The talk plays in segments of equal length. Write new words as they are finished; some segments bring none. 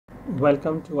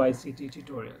Welcome to ICT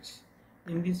tutorials.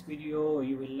 In this video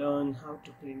you will learn how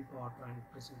to print PowerPoint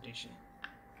presentation.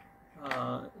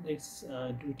 Let's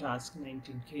do task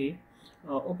 19K.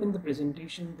 Open the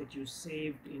presentation that you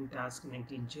saved in task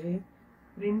 19J.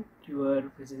 Print your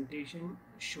presentation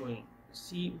showing.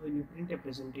 See, when you print a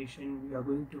presentation, you are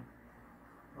going to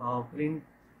print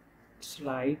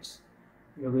slides,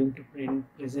 you are going to print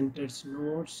presenters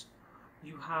notes.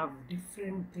 You have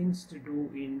different things to do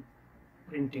in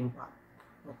printing part.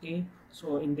 Okay,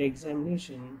 so in the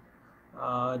examination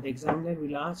the examiner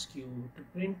will ask you to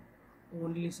print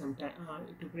only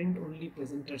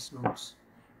presenters notes.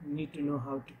 You need to know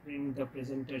how to print the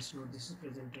presenters note. This is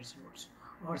presenters notes.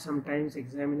 Or sometimes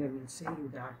examiner will say you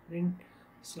that print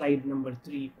slide number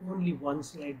 3, only one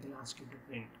slide they'll ask you to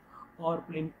print, or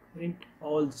print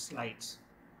all the slides.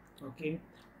 Okay,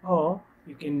 or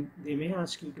they may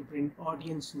ask you to print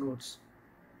audience notes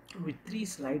with 3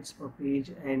 slides per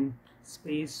page and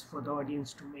space for the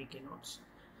audience to make a notes.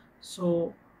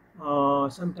 So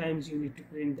sometimes you need to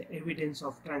print the evidence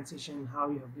of transition, how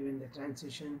you have given the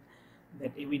transition,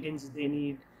 that evidence they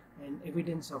need, and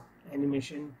evidence of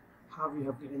animation, how you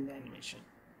have given the animation.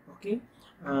 Okay,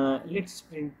 let's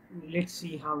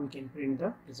see how we can print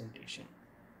the presentation.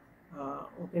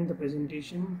 Open the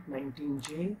presentation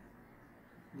 19J.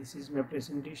 This is my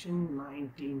presentation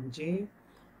 19J.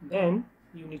 Then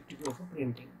you need to go for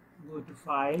printing. Go to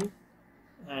file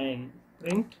and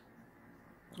print.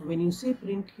 When you say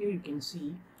print here, you can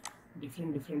see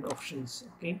different options.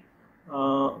 Okay,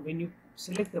 when you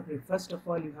select the print, first of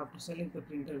all you have to select the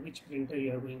printer, which printer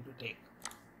you are going to take.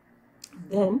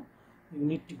 Then you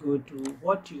need to go to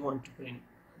what you want to print.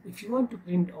 If you want to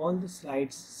print all the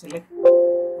slides, select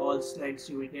all slides.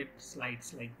 You will get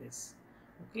slides like this.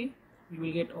 Okay, you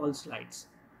will get all slides.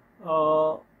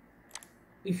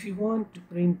 If you want to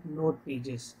print note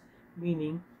pages,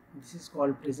 meaning this is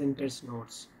called presenters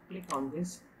notes, click on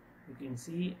this. You can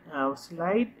see a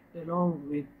slide along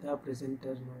with the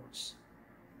presenter notes.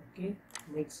 Okay,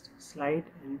 next slide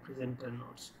and presenter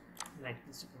notes, like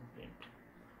this you can print.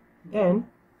 Then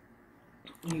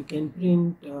you can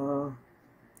print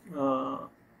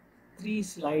 3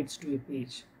 slides to a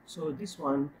page. So this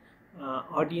one,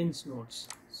 audience notes.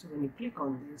 So when you click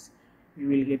on this, you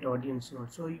will get audience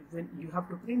notes. So you have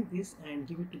to print this and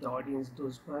give it to the audience,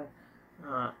 those who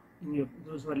are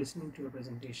those who are listening to your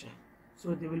presentation.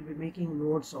 So they will be making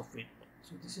notes of it.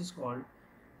 So this is called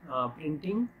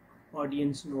printing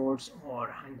audience notes or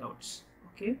handouts.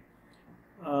 Okay,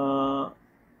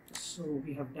 so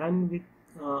we have done with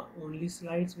only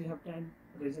slides. We have done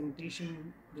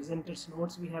presenters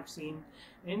notes we have seen,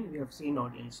 and we have seen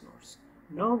audience notes.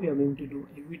 Now we are going to do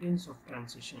evidence of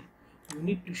transition. You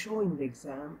need to show in the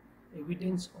exam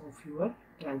evidence of your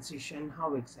transition,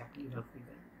 how exactly you have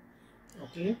given.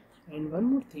 Okay, and one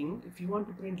more thing, if you want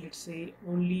to print, let's say,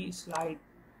 only slide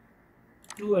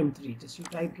 2 and 3, just you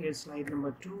type here slide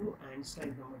number 2 and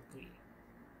slide number 3.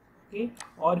 Okay,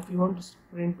 or if you want to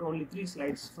print only 3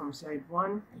 slides from slide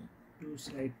 1 to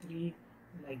slide 3,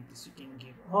 like this you can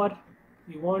give. Or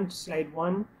you want slide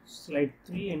 1, slide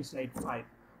 3 and slide 5,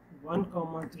 1,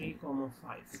 3,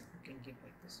 5, you can give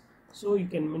like this. So you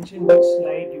can mention which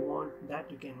slide you want,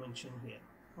 that you can mention here.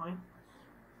 Fine.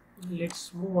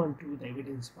 Let's move on to the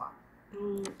evidence part.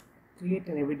 To create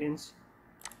an evidence,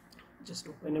 just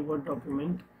open a Word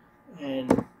document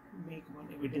and make one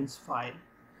evidence file.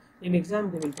 In exam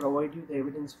they will provide you the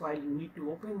evidence file. You need to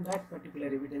open that particular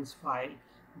evidence file,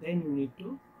 then you need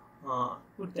to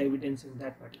put the evidence in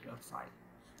that particular file.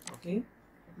 Okay,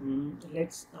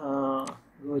 let's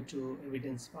go to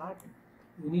evidence part.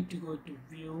 You need to go to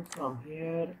view from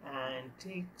here and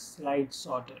take slide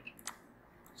sorter.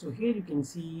 So here you can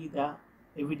see the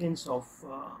evidence of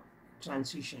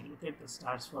transition. Look at the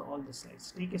stars for all the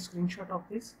slides. Take a screenshot of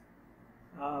this,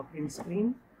 print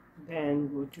screen, then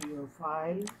go to your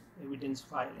file, evidence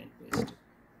file, and paste it.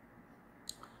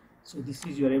 So this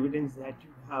is your evidence that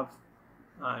you have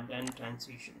done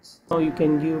transitions. Now you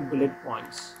can give bullet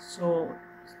points. So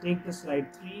take the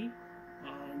slide 3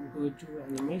 and go to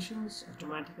animations.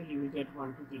 Automatically you will get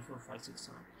 1, 2, 3, 4, 5, 6,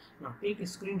 7. Now take a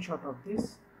screenshot of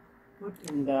this, put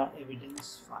in the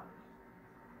evidence file,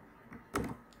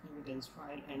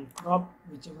 and crop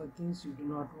whichever things you do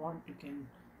not want. You can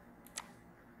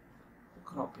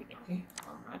crop it. Okay,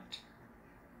 format.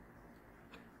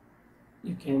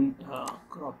 You can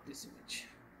crop this image.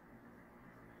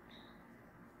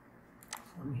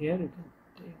 From here you can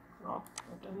take crop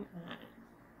button. And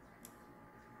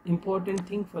important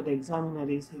thing for the examiner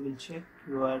is he will check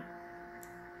your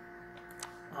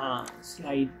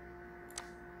slide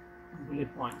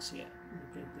bullet points here.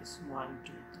 Look at this, 1,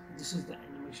 2, 3. This is the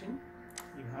animation information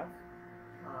you have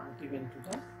given to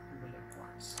the bullet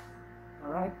points.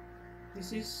 Alright,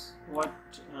 this is what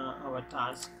our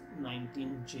task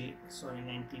 19K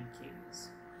is.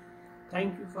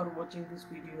 Thank you for watching this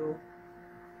video.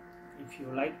 If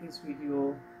you like this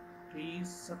video, please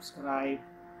subscribe,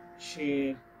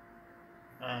 share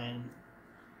and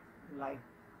like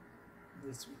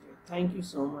this video. Thank you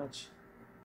so much.